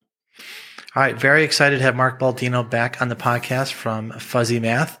All right. Very excited to have Mark Baldino back on the podcast from Fuzzy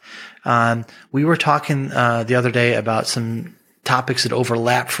Math. We were talking the other day about some topics that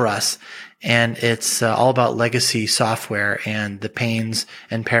overlap for us, and it's all about legacy software and the pains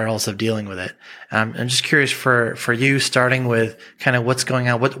and perils of dealing with it. I'm just curious for you, starting with kind of what's going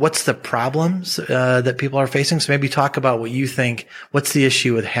on. What's the problems that people are facing? So maybe talk about what you think. What's the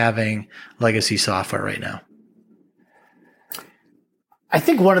issue with having legacy software right now? I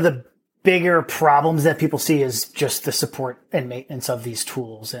think one of the bigger problems that people see is just the support and maintenance of these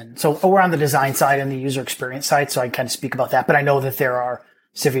tools. And so we're on the design side and the user experience side, so I kind of speak about that. But I know that there are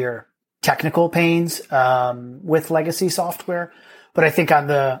severe technical pains with legacy software. But I think on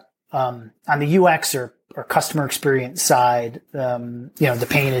the UX or customer experience side, the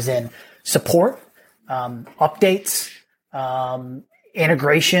pain is in support, updates,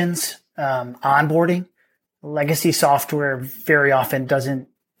 integrations, onboarding. Legacy software very often doesn't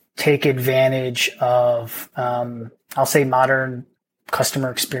take advantage of, I'll say, modern customer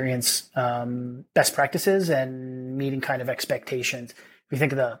experience best practices and meeting kind of expectations. If you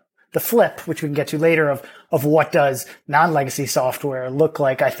think of the flip, which we can get to later, of what does non-legacy software look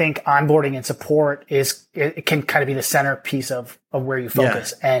like, I think onboarding and support it can kind of be the centerpiece of where you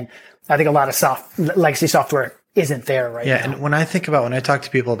focus. Yeah. And I think a lot of legacy software isn't there right now. Yeah, and when I talk to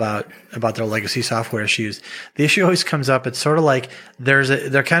people about their legacy software issues, the issue always comes up. It's sort of like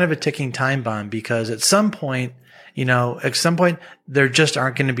they're kind of a ticking time bomb, because at some point there just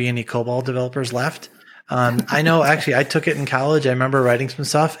aren't going to be any COBOL developers left. I know, actually, I took it in college. I remember writing some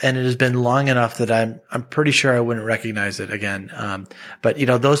stuff, and it has been long enough that I'm pretty sure I wouldn't recognize it again. But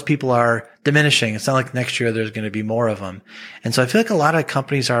those people are diminishing. It's not like next year there's going to be more of them. And so I feel like a lot of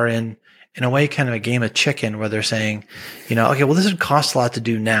companies are in a way, kind of a game of chicken, where they're saying, okay, well, this would cost a lot to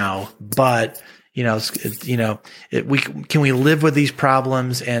do now, but can we live with these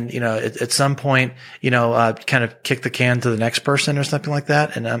problems? And, at some point, kind of kick the can to the next person or something like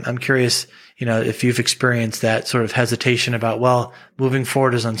that. And I'm curious, if you've experienced that sort of hesitation about, well, moving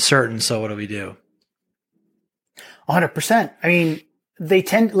forward is uncertain, so what do we do? 100%. I mean,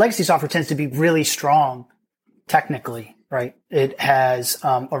 legacy software tends to be really strong technically, right? It has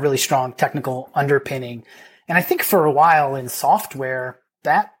a really strong technical underpinning. And I think for a while in software,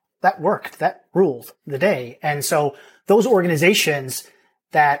 that worked, that ruled the day. And so those organizations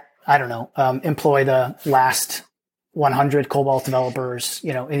that, employ the last 100 COBOL developers,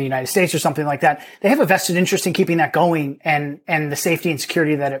 in the United States or something like that, they have a vested interest in keeping that going and the safety and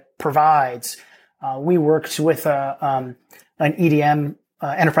security that it provides. We worked with an EDM,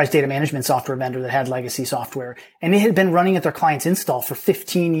 enterprise data management software vendor that had legacy software, and it had been running at their client's install for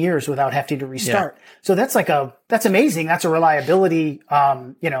 15 years without having to restart. Yeah. So that's amazing. That's a reliability,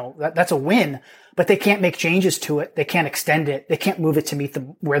 that's a win, but they can't make changes to it. They can't extend it. They can't move it to meet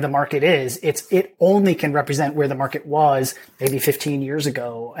where the market is. It only can represent where the market was maybe 15 years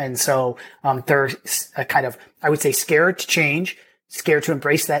ago. And so, they're kind of, I would say, scared to change, scared to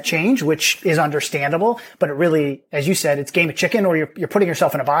embrace that change, which is understandable. But it really, as you said, it's game of chicken, or you're putting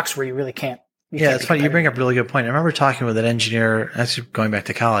yourself in a box where you really can't. It's funny. You bring up a really good point. I remember talking with an engineer, actually going back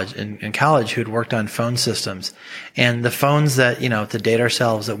to college, in college, who'd worked on phone systems, and the phones that, to date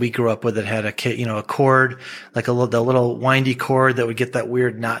ourselves, that we grew up with, that had a cord, like the little windy cord that would get that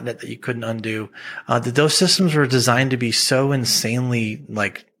weird knot in it that you couldn't undo. That those systems were designed to be so insanely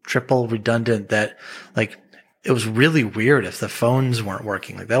triple redundant that it was really weird if the phones weren't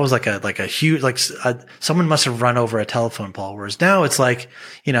working. That was like a huge, someone must have run over a telephone pole. Whereas now it's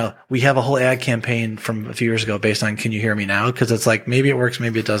we have a whole ad campaign from a few years ago based on, can you hear me now? Cause it's maybe it works,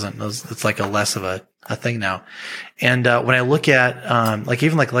 maybe it doesn't. It's a less of a thing now. And, when I look at,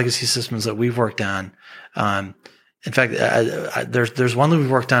 even legacy systems that we've worked on, in fact, there's one that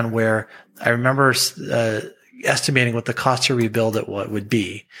we've worked on where I remember, estimating what the cost to rebuild it would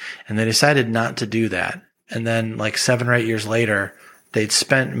be. And they decided not to do that. And then 7 or 8 years later, they'd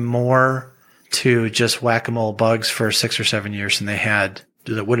spent more to just whack-a-mole bugs for 6 or 7 years than they had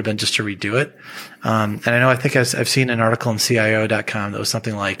that would have been just to redo it. And I think I've seen an article in CIO.com that was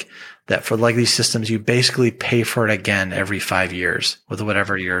something like that. For these systems, you basically pay for it again every 5 years with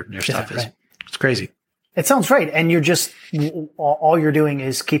whatever your stuff is. Right. It's crazy. It sounds right. And you're just, all you're doing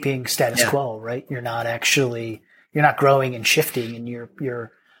is keeping status quo, right? You're not growing and shifting, and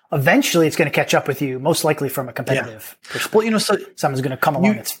you're eventually it's going to catch up with you, most likely from a competitive perspective. Well, so someone's going to come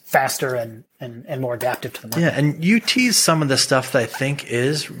along that's faster and more adaptive to the market. Yeah. And you tease some of the stuff that I think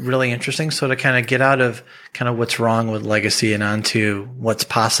is really interesting. So to kind of get out of kind of what's wrong with legacy and onto what's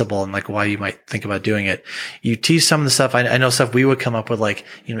possible and like why you might think about doing it. You tease some of the stuff. I know stuff we would come up with like,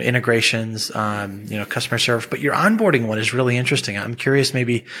 integrations, customer service, but your onboarding one is really interesting. I'm curious,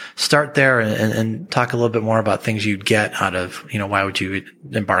 maybe start there and talk a little bit more about things you'd get out of, why would you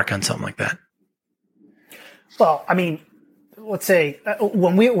embark on something like that? Well, I mean, let's say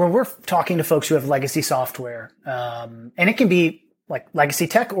when we're talking to folks who have legacy software, and it can be like legacy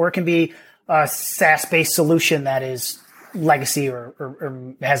tech, or it can be a SaaS-based solution that is legacy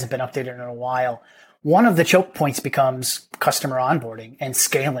or hasn't been updated in a while. One of the choke points becomes customer onboarding and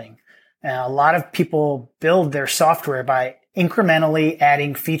scaling. A lot of people build their software by incrementally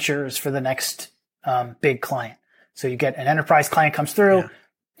adding features for the next big client. So you get an enterprise client comes through. Yeah.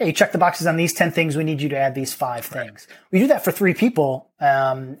 Hey, you check the boxes on these 10 things. We need you to add these 5 things. We do that for 3 people,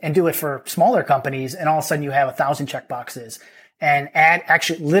 and do it for smaller companies. And all of a sudden you have 1,000 check boxes, and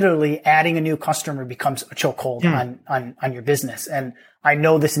literally adding a new customer becomes a chokehold on your business. And I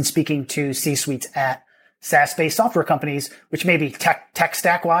know this in speaking to C-suites at SaaS-based software companies, which maybe tech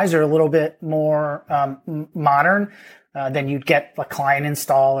stack wise are a little bit more modern than you'd get a client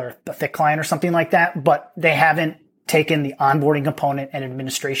install or a thick client or something like that, but they haven't taken the onboarding component and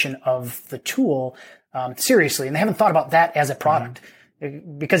administration of the tool seriously, and they haven't thought about that as a product,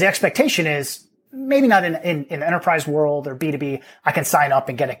 because the expectation is maybe not in enterprise world or B2B, I can sign up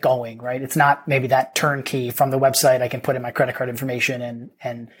and get it going, right? It's not maybe that turnkey from the website. I can put in my credit card information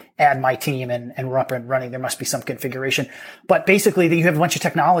and add my team and we're up and running. There must be some configuration, but basically you have a bunch of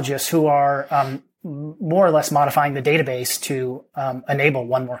technologists who are more or less modifying the database to enable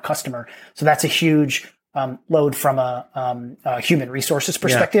one more customer. So that's a huge load from a human resources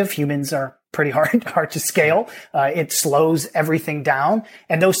perspective. Yeah. Humans are pretty hard to scale. It slows everything down.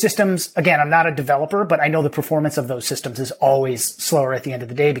 And those systems, again, I'm not a developer, but I know the performance of those systems is always slower at the end of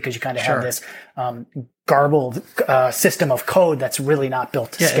the day, because you kind of have this garbled system of code that's really not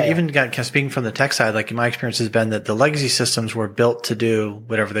built to scale. And even speaking from the tech side, like my experience has been that the legacy systems were built to do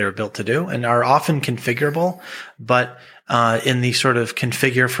whatever they were built to do and are often configurable, but in the sort of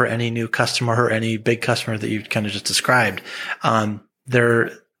configure for any new customer or any big customer that you kind of just described,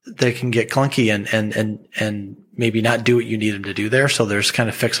 they can get clunky and maybe not do what you need them to do there. So there's kind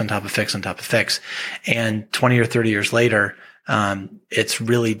of fix on top of fix on top of fix. And 20 or 30 years later, it's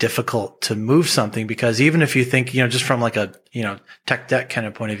really difficult to move something, because even if you think, just from like a, tech debt kind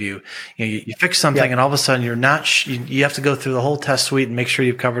of point of view, you fix something and all of a sudden you're not, you have to go through the whole test suite and make sure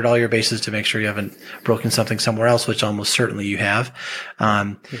you've covered all your bases to make sure you haven't broken something somewhere else, which almost certainly you have.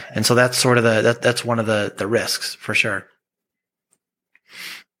 And so that's sort of that's one of the risks for sure.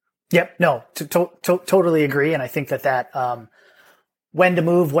 Yep. No, totally agree. And I think that when to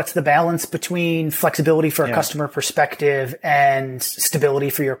move, what's the balance between flexibility for a customer perspective and stability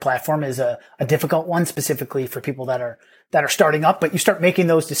for your platform is a difficult one, specifically for people that are starting up. But you start making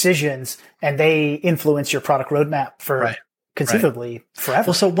those decisions and they influence your product roadmap for conceivably forever.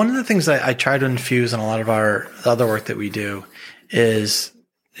 Well, so one of the things that I try to infuse in a lot of our other work that we do is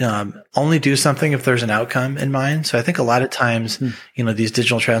only do something if there's an outcome in mind. So I think a lot of times, these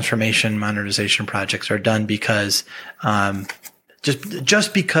digital transformation modernization projects are done because,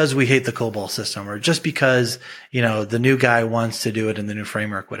 just because we hate the COBOL system, or just because, the new guy wants to do it in the new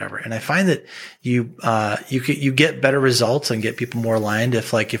framework, whatever. And I find that you get better results and get people more aligned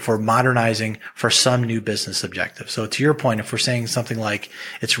if we're modernizing for some new business objective. So to your point, if we're saying something like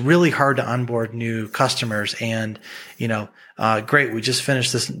it's really hard to onboard new customers and, great, we just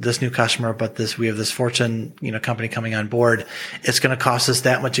finished this new customer, but we have this Fortune, company coming on board. It's going to cost us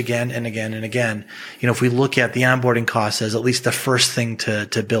that much again and again and again. If we look at the onboarding costs as at least the first thing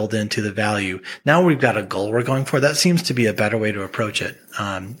to build into the value, now we've got a goal we're going for. That seems to be a better way to approach it.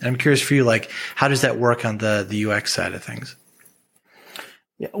 I'm curious for you, how does that work on the UX side of things?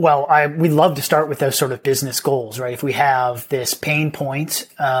 Yeah, well, we love to start with those sort of business goals, right? If we have this pain point,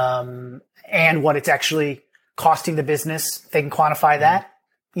 and what it's actually costing the business, they can quantify that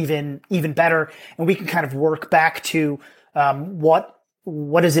even better. And we can kind of work back to, what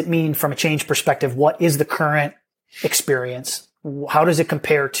does it mean from a change perspective? What is the current experience? How does it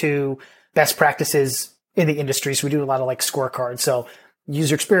compare to best practices in the industry? So we do a lot of scorecards. So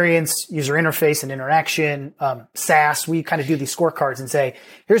user experience, user interface and interaction, SaaS, we kind of do these scorecards and say,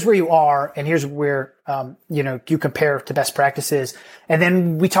 here's where you are and here's where, you compare to best practices. And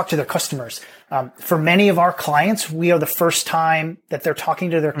then we talk to their customers. For many of our clients, we are the first time that they're talking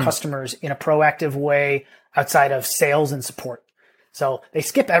to their customers in a proactive way outside of sales and support. So they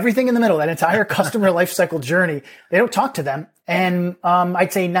skip everything in the middle, that entire customer lifecycle journey. They don't talk to them. And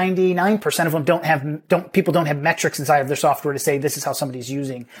I'd say 99% of them people don't have metrics inside of their software to say this is how somebody's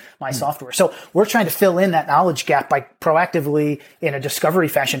using my software. So we're trying to fill in that knowledge gap by proactively, in a discovery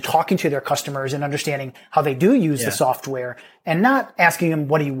fashion, talking to their customers and understanding how they do use the software, and not asking them,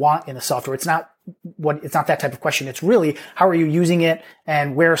 what do you want in the software? It's not that type of question. It's really, how are you using it,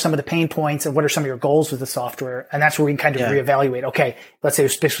 and where are some of the pain points, and what are some of your goals with the software? And that's where we can kind of reevaluate. Okay, let's say we're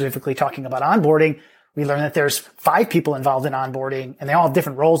specifically talking about onboarding. We learn that there's 5 people involved in onboarding, and they all have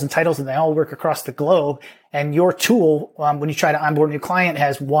different roles and titles, and they all work across the globe. And your tool, when you try to onboard a new client,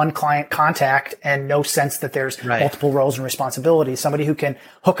 has one client contact and no sense that there's multiple roles and responsibilities. Somebody who can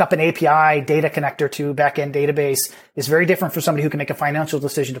hook up an API data connector to a backend database is very different from somebody who can make a financial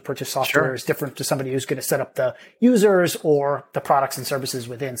decision to purchase software. Is different to somebody who's going to set up the users or the products and services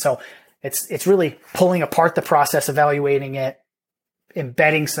within. So it's really pulling apart the process, evaluating it,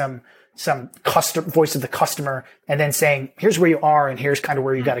 embedding some customer voice of the customer, and then saying, here's where you are, and here's kind of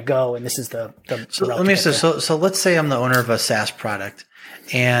where you got to go. And this is the so let me say, so let's say I'm the owner of a SaaS product,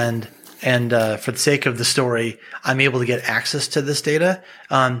 and for the sake of the story, I'm able to get access to this data.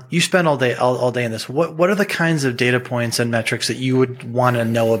 You spend all day in this. What are the kinds of data points and metrics that you would want to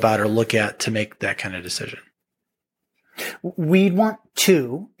know about or look at to make that kind of decision? We'd want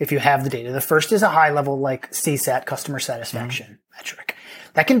 2 if you have the data. The first is a high level, like CSAT, customer satisfaction metric.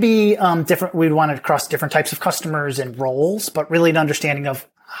 That can be different. We'd want it across different types of customers and roles, but really an understanding of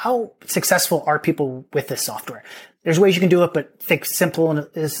how successful are people with this software. There's ways you can do it, but think simple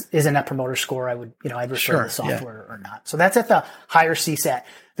is a net promoter score. I'd refer to the software or not. So that's at the higher CSAT.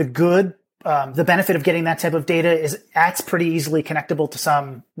 The benefit of getting that type of data is that's pretty easily connectable to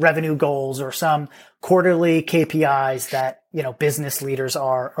some revenue goals or some quarterly KPIs that, business leaders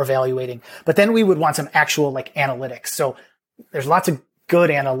are evaluating. But then we would want some actual analytics. So there's lots of good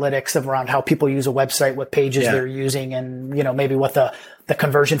analytics around how people use a website, what pages they're using, and, maybe what the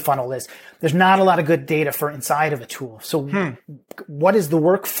conversion funnel is. There's not a lot of good data for inside of a tool. So what is the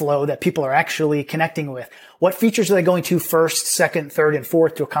workflow that people are actually connecting with? What features are they going to first, second, third, and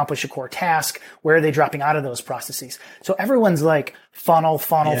fourth to accomplish a core task? Where are they dropping out of those processes? So everyone's like funnel,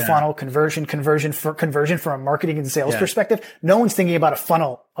 conversion from a marketing and sales perspective. No one's thinking about a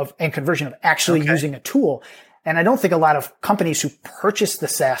funnel and conversion of actually using a tool. And I don't think a lot of companies who purchase the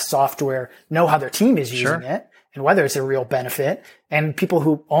SaaS software know how their team is using it and whether it's a real benefit. And people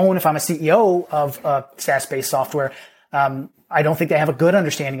who own, if I'm a CEO of SaaS-based software, I don't think they have a good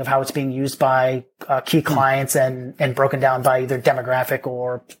understanding of how it's being used by key clients and broken down by either demographic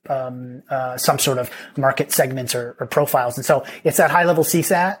or some sort of market segments or profiles. And so it's that high-level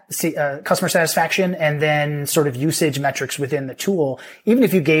CSAT, customer satisfaction, and then sort of usage metrics within the tool. Even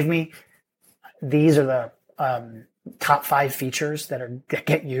if you gave me, these are the top 5 features that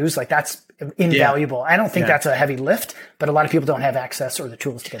get used, that's invaluable. I don't think that's a heavy lift, but a lot of people don't have access or the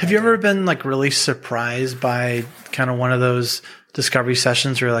tools to get. Have you ever been really surprised by kind of one of those discovery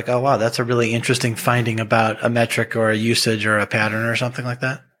sessions where you're like, oh wow, that's a really interesting finding about a metric or a usage or a pattern or something like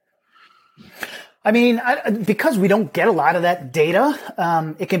that? I mean, because we don't get a lot of that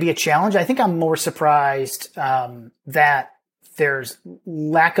data, it can be a challenge. I think I'm more surprised that there's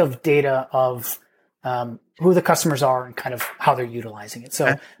lack of data of who the customers are and kind of how they're utilizing it.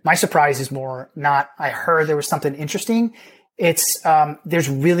 So my surprise is more not, I heard there was something interesting. It's, there's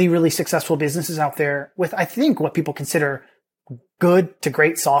really, really successful businesses out there with, I think, what people consider good to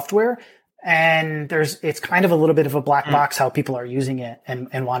great software. And it's kind of a little bit of a black box how people are using it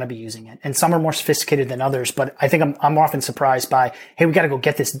and want to be using it. And some are more sophisticated than others, but I think I'm often surprised by, hey, we got to go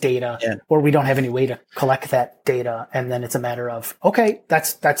get this data or we don't have any way to collect that data. And then it's a matter of, okay,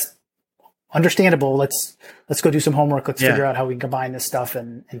 that's understandable. Let's go do some homework. Let's figure out how we can combine this stuff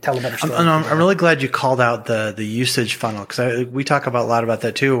and tell a better story. I'm really glad you called out the usage funnel, because we talk about a lot about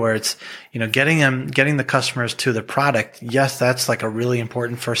that too, where it's, getting the customers to the product. Yes, that's a really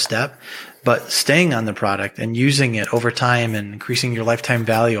important first step, but staying on the product and using it over time and increasing your lifetime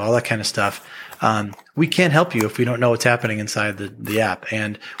value, all that kind of stuff. We can't help you if we don't know what's happening inside the app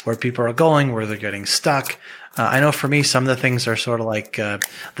and where people are going, where they're getting stuck. I know for me, some of the things are sort of like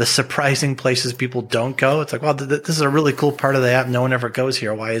the surprising places people don't go. It's like, well, this is a really cool part of the app. No one ever goes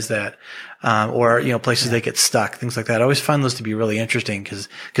here. Why is that? Or places they get stuck, things like that. I always find those to be really interesting because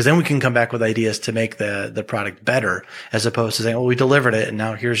then we can come back with ideas to make the product better, as opposed to saying, well, we delivered it and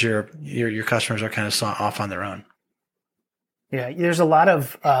now here's your customers are kind of off on their own. Yeah, there's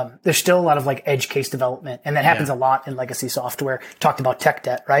still a lot of edge case development, and that happens a lot in legacy software. Talked about tech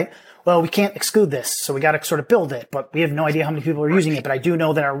debt, right? Well, we can't exclude this, so we got to sort of build it, but we have no idea how many people are using it. But I do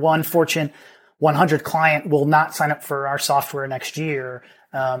know that our one Fortune 100 client will not sign up for our software next year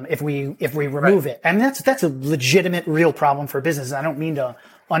if we remove it. And that's a legitimate, real problem for business. I don't mean to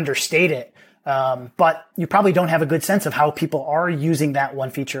understate it. But you probably don't have a good sense of how people are using that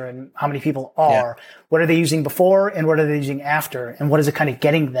one feature and how many people are. Yeah. What are they using before and what are they using after? And what is it kind of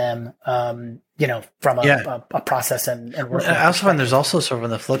getting them, from a process and work? I also find there's also sort of on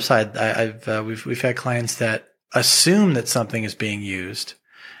the flip side, we've had clients that assume that something is being used.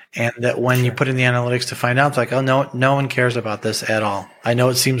 And that when you put in the analytics to find out, it's like, oh, no one cares about this at all. I know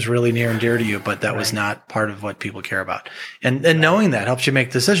it seems really near and dear to you, but that was not part of what people care about. And knowing that helps you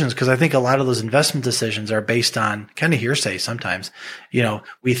make decisions, because I think a lot of those investment decisions are based on kind of hearsay sometimes.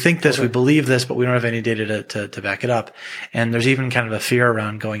 We think this, we believe this, but we don't have any data to back it up. And there's even kind of a fear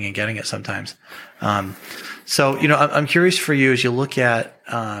around going and getting it sometimes. So I'm curious for you as you look at,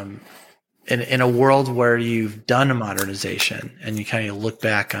 in a world where you've done a modernization and you kind of look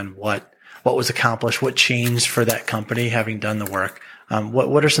back on what was accomplished, what changed for that company having done the work,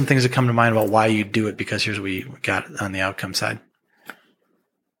 what are some things that come to mind about why you do it? Because here's what we got on the outcome side. I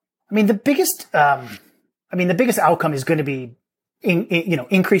mean, the biggest outcome is going to be,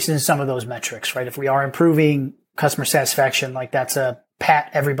 increases in some of those metrics, right? If we are improving customer satisfaction, like that's a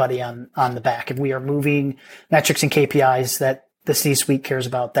pat everybody on the back. If we are moving metrics and KPIs that the C-suite cares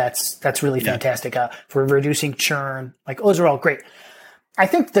about, that's really fantastic. If we're reducing churn, like those are all great. I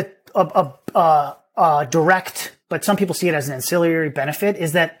think that a direct, but some people see it as an ancillary benefit,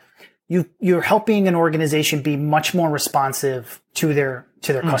 is that you're helping an organization be much more responsive to their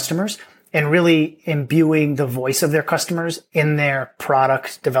customers and really imbuing the voice of their customers in their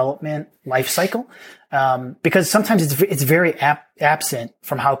product development life cycle. Because sometimes it's very absent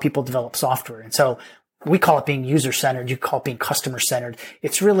from how people develop software. And so we call it being user-centered. You call it being customer-centered.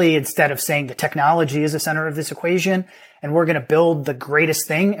 It's really, instead of saying the technology is the center of this equation and we're going to build the greatest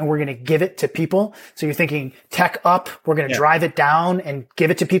thing and we're going to give it to people. So you're thinking tech up, we're going to drive it down and give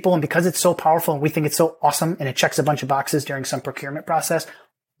it to people. And because it's so powerful and we think it's so awesome and it checks a bunch of boxes during some procurement process,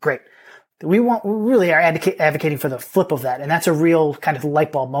 great. We really are advocating for the flip of that. And that's a real kind of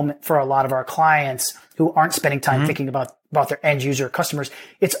light bulb moment for a lot of our clients who aren't spending time thinking about their end user customers.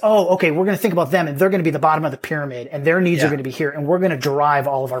 It's, okay, we're going to think about them and they're going to be the bottom of the pyramid and their needs are going to be here. And we're going to derive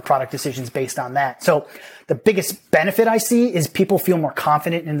all of our product decisions based on that. So the biggest benefit I see is people feel more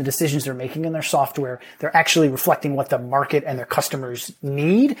confident in the decisions they're making in their software. They're actually reflecting what the market and their customers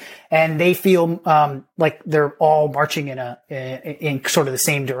need. And they feel, like they're all marching in sort of the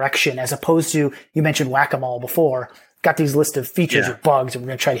same direction, as opposed to, you mentioned whack-a-mole before, got these list of features or bugs and we're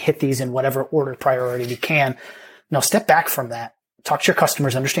going to try to hit these in whatever order priority we can. No, step back from that. Talk to your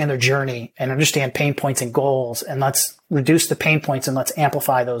customers, understand their journey and understand pain points and goals. And let's reduce the pain points and let's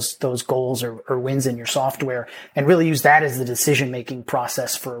amplify those goals or wins in your software and really use that as the decision-making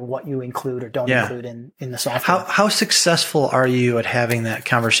process for what you include or don't include in the software. How successful are you at having that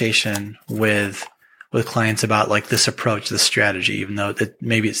conversation with clients about like this approach, this strategy, even though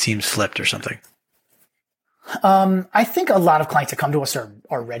maybe it seems flipped or something? I think a lot of clients that come to us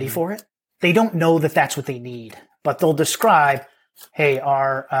are ready for it. They don't know that that's what they need, but they'll describe, hey,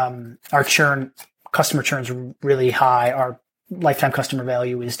 our customer churn's really high. Our lifetime customer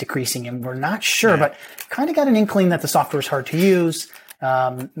value is decreasing and we're not sure, but kind of got an inkling that the software is hard to use.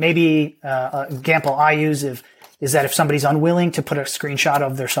 Maybe, an example I use is that if somebody's unwilling to put a screenshot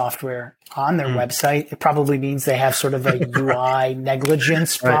of their software on their website, it probably means they have sort of a UI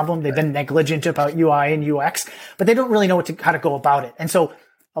negligence problem. They've been negligent about UI and UX, but they don't really know how to go about it. And so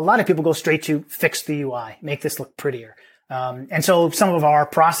a lot of people go straight to fix the UI, make this look prettier. And so some of our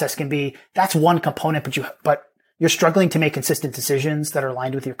process can be, that's one component, but you're struggling to make consistent decisions that are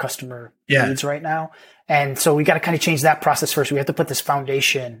aligned with your customer needs right now. And so we got to kind of change that process first. We have to put this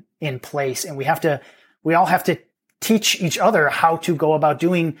foundation in place and we all have to teach each other how to go about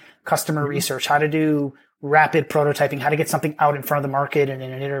doing customer research, how to do rapid prototyping, how to get something out in front of the market and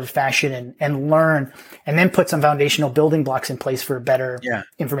in an iterative fashion and learn, and then put some foundational building blocks in place for better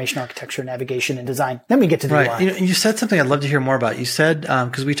information architecture, navigation, and design. Then we get to the UI. You said something I'd love to hear more about. You said,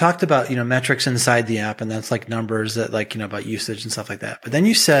 because we talked about, metrics inside the app, and that's like numbers that about usage and stuff like that. But then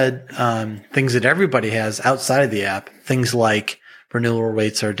you said, things that everybody has outside of the app, things like renewal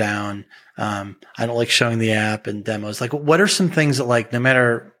rates are down. I don't like showing the app and demos. Like, what are some things that no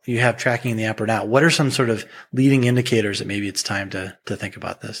matter you have tracking in the app or not, what are some sort of leading indicators that maybe it's time to think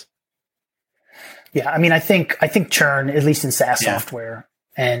about this? Yeah. I mean, I think churn, at least in SaaS software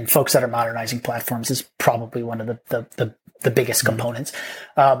and folks that are modernizing platforms, is probably one of the biggest components.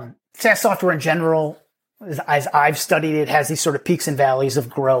 SaaS software in general, as I've studied it, has these sort of peaks and valleys of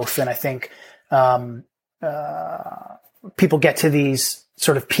growth. And I think, people get to these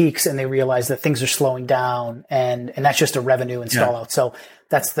sort of peaks and they realize that things are slowing down and that's just a revenue install out. So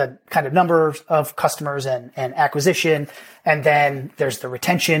that's the kind of number of customers and acquisition. And then there's the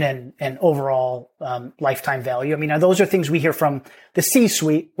retention and overall lifetime value. I mean, those are things we hear from the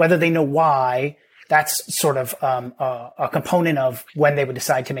C-suite, whether they know why. That's sort of a component of when they would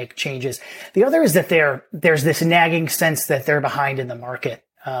decide to make changes. The other is that there's this nagging sense that they're behind in the market.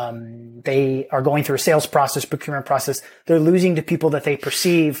 They are going through a sales process, procurement process. They're losing to people that they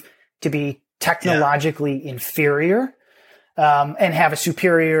perceive to be technologically inferior, and have a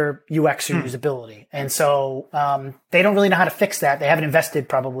superior UX or usability. And so, they don't really know how to fix that. They haven't invested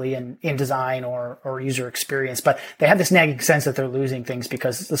probably in design or user experience, but they have this nagging sense that they're losing things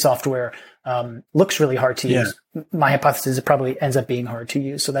because the software, looks really hard to use. My hypothesis is it probably ends up being hard to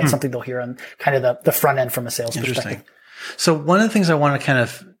use. So that's something they'll hear on kind of the front end from a sales perspective. So one of the things I want to kind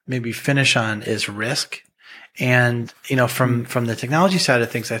of maybe finish on is risk. And, from the technology side of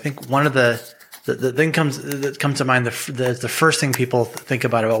things, I think one of the thing that comes to mind, the first thing people think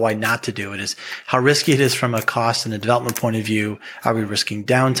about why not to do it is how risky it is from a cost and a development point of view. Are we risking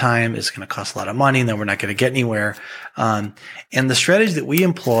downtime? It's going to cost a lot of money and then we're not going to get anywhere. And the strategy that we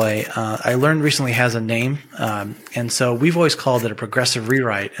employ, I learned recently has a name. And so we've always called it a progressive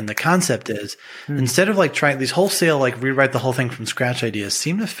rewrite. And the concept is instead of trying these wholesale, rewrite the whole thing from scratch ideas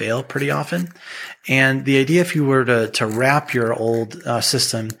seem to fail pretty often. And the idea, if you were to wrap your old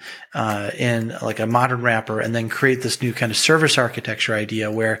system in a modern wrapper and then create this new kind of service architecture idea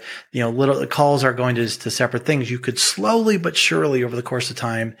where little calls are going to separate things, you could slowly but surely over the course of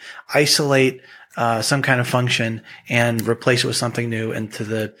time isolate some kind of function and replace it with something new, and to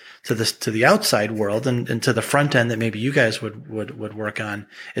the outside world and to the front end that maybe you guys would work on.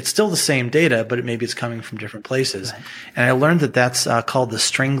 It's still the same data, but maybe it's coming from different places. Right. And I learned that that's called the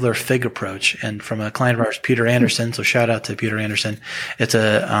Strangler Fig approach, and from a client of ours, Peter Anderson. So shout out to Peter Anderson. It's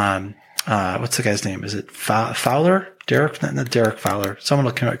a what's the guy's name? Is it Fowler? Derek? Not Derek Fowler. Someone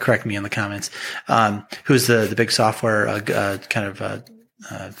will correct me in the comments. Who's the big software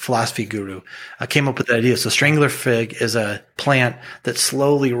philosophy guru, came up with the idea. So Strangler Fig is a plant that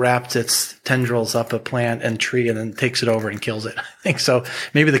slowly wraps its tendrils up a plant and tree and then takes it over and kills it. I think so.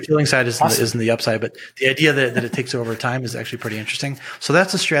 Maybe the killing side isn't the upside, but the idea that it takes over time is actually pretty interesting. So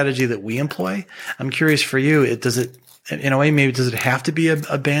that's a strategy that we employ. I'm curious for you, does it have to be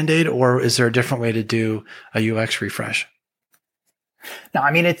a Band-Aid, or is there a different way to do a UX refresh? No,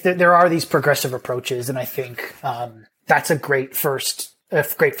 I mean, there are these progressive approaches, and I think that's a great first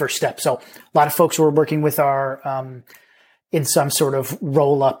step. So a lot of folks who are working with are in some sort of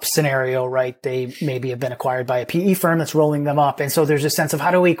roll up scenario, right? They maybe have been acquired by a PE firm that's rolling them up. And so there's a sense of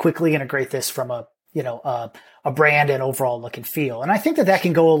how do we quickly integrate this from a brand and overall look and feel. And I think that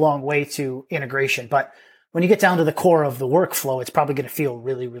can go a long way to integration. But when you get down to the core of the workflow, it's probably going to feel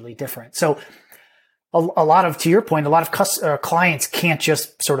really, really different. So to your point, a lot of clients can't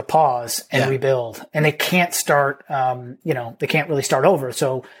just sort of pause and rebuild, and they can't start, they can't really start over.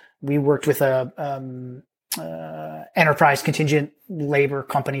 So we worked with a enterprise contingent labor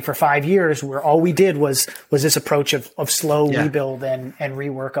company for 5 years where all we did was this approach of slow rebuild and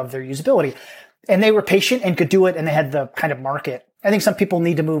rework of their usability. And they were patient and could do it, and they had the kind of market. I think some people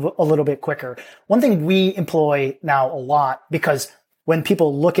need to move a little bit quicker. One thing we employ now a lot, because when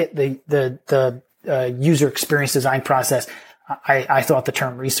people look at the user experience design process, I throw out the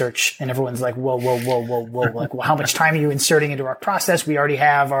term research, and everyone's like, whoa. Like, well, how much time are you inserting into our process? We already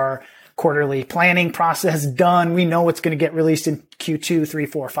have our quarterly planning process done. We know it's going to get released in Q2, 3,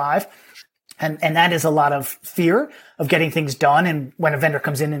 4, 5. And that is a lot of fear of getting things done. And when a vendor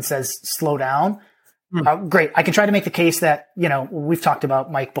comes in and says, slow down, great. I can try to make the case that, we've talked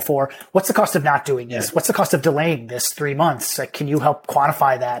about, Mike, before. What's the cost of not doing this? What's the cost of delaying this 3 months? Can you help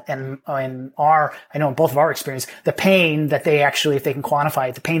quantify that? And I know in both of our experience, the pain that they actually, if they can quantify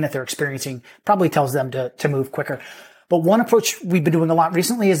it, the pain that they're experiencing probably tells them to move quicker. But one approach we've been doing a lot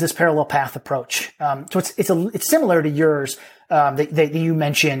recently is this parallel path approach. So it's similar to yours, that you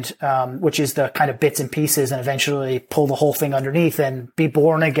mentioned, which is the kind of bits and pieces and eventually pull the whole thing underneath and be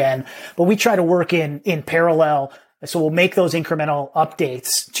born again. But we try to work in parallel. So we'll make those incremental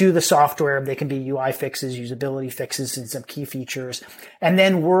updates to the software. They can be UI fixes, usability fixes, and some key features. And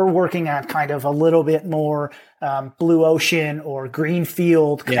then we're working on kind of a little bit more blue ocean or green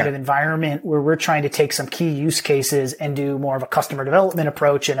field kind of environment where we're trying to take some key use cases and do more of a customer development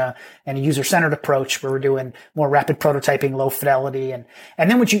approach and a user-centered approach where we're doing more rapid prototyping, low fidelity. And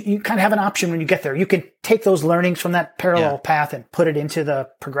then what you kind of have an option when you get there. You can take those learnings from that parallel path and put it into the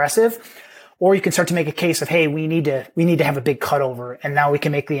progressive. Or you can start to make a case of, hey, we need to have a big cutover, and now we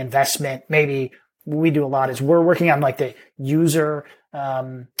can make the investment. Maybe what we do a lot is we're working on like the user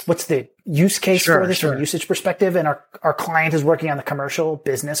what's the use case for this from Sure. a usage perspective, and our client is working on the commercial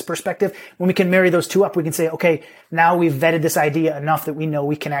business perspective. When we can marry those two up, we can say, okay, now we've vetted this idea enough that we know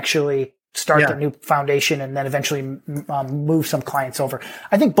we can actually start the new foundation and then eventually move some clients over.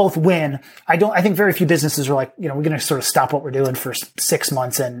 I think both win. I think very few businesses are like, we're going to sort of stop what we're doing for 6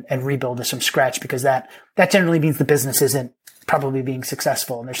 months and rebuild this from scratch, because that generally means the business isn't probably being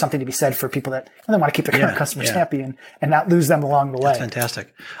successful. And there's something to be said for people that want to keep their current customers happy and not lose them along the way. That's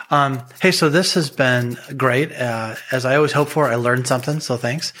fantastic. Hey, so this has been great. As I always hope for, I learned something. So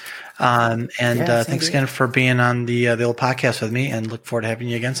thanks. Thanks again for being on the old podcast with me, and look forward to having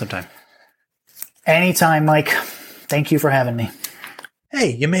you again sometime. Anytime, Mike. Thank you for having me.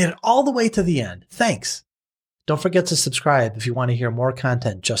 Hey, you made it all the way to the end. Thanks. Don't forget to subscribe if you want to hear more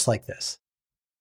content just like this.